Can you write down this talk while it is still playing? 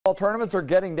Tournaments are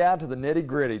getting down to the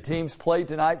nitty-gritty. Teams played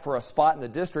tonight for a spot in the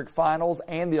district finals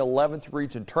and the 11th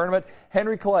region tournament.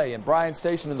 Henry Clay and Bryan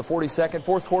Station in the 42nd.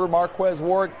 Fourth quarter, Marquez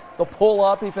Warwick, the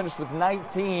pull-up. He finished with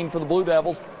 19 for the Blue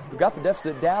Devils, who got the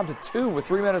deficit down to 2 with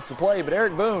 3 minutes to play. But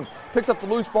Eric Boone picks up the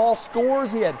loose ball,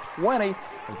 scores. He had 20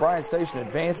 as Bryan Station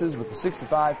advances with a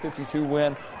 65-52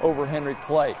 win over Henry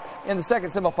Clay. In the second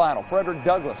semifinal, Frederick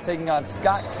Douglass taking on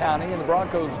Scott County, and the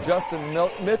Broncos' Justin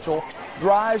Mitchell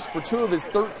drives for 2 of his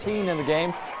 13 in the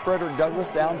game. Frederick Douglass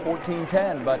down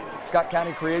 14-10, but Scott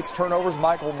County creates turnovers.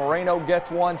 Michael Moreno gets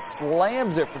one,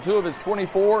 slams it for 2 of his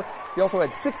 24. He also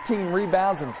had 16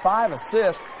 rebounds and 5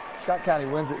 assists. Scott County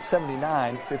wins it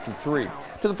 79-53.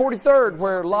 To the 43rd,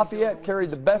 where Lafayette carried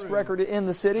the best record in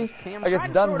the city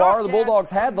against Dunbar. The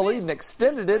Bulldogs had the lead and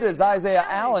extended it as Isaiah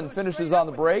Allen finishes on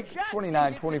the break.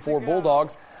 29-24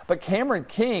 Bulldogs. But Cameron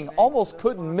King almost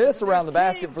couldn't miss around the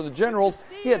basket for the Generals.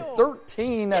 He had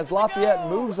 13 as Lafayette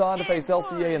moves on to face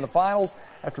LCA in the finals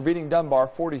after beating Dunbar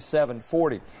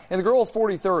 47-40. In the girls'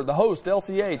 43rd, the host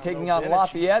LCA taking on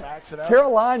Lafayette.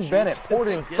 Caroline Bennett poured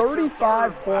in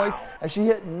 35 points as she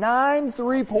hit 9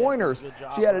 three-pointers.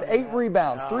 She added 8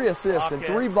 rebounds, 3 assists, and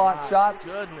 3 blocked shots.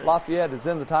 Lafayette is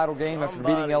in the title game after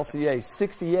beating LCA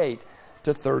 68-32.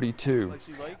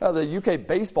 The UK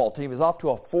baseball team is off to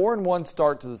a 4-1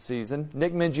 start to the season.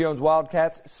 Nick Mingione's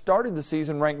Wildcats started the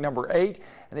season ranked number 8,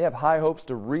 and they have high hopes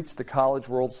to reach the College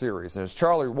World Series. And as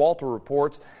Charlie Walter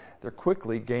reports, they're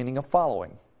quickly gaining a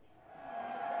following.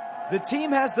 The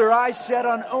team has their eyes set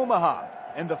on Omaha,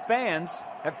 and the fans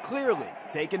have clearly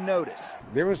taken notice.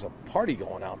 There was a party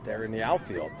going out there in the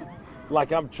outfield.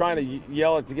 Like, I'm trying to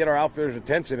yell it to get our outfielders'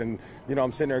 attention, and,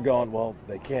 I'm sitting there going, well,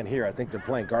 they can't hear. I think they're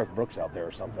playing Garth Brooks out there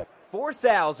or something.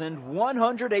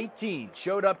 4,118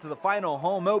 showed up to the final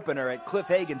home opener at Cliff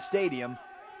Hagan Stadium.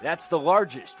 That's the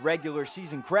largest regular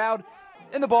season crowd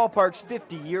in the ballpark's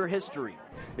 50-year history.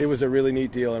 It was a really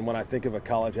neat deal, and when I think of a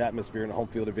college atmosphere and a home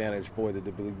field advantage, boy, did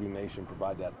the Blue Nation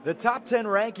provide that. The top 10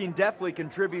 ranking definitely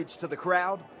contributes to the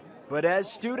crowd, but as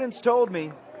students told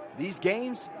me, these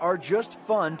games are just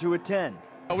fun to attend.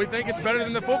 We think it's better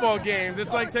than the football games.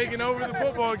 It's like taking over the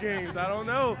football games. I don't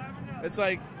know. It's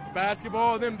like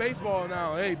basketball and then baseball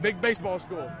now. Hey, big baseball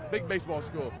school. Big baseball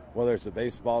school. Whether it's a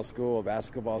baseball school, a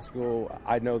basketball school,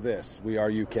 I know this. We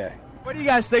are UK. What do you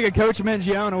guys think of Coach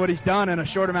Mingione and what he's done in a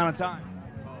short amount of time?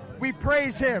 We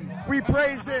praise him. We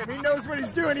praise him. He knows what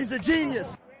he's doing. He's a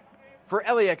genius. For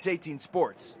LEX 18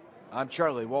 Sports, I'm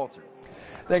Charlie Walter.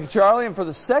 Thank you, Charlie. And for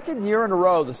the second year in a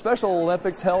row, the Special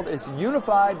Olympics held its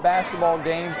unified basketball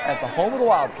games at the home of the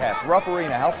Wildcats, Rupp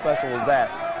Arena. How special is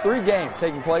that? 3 games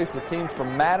taking place with teams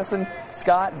from Madison,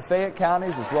 Scott, and Fayette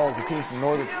counties, as well as the teams from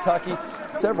Northern Kentucky.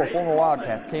 Several former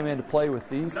Wildcats came in to play with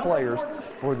these players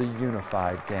for the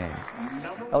unified game.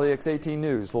 LEX 18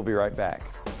 News. We'll be right back.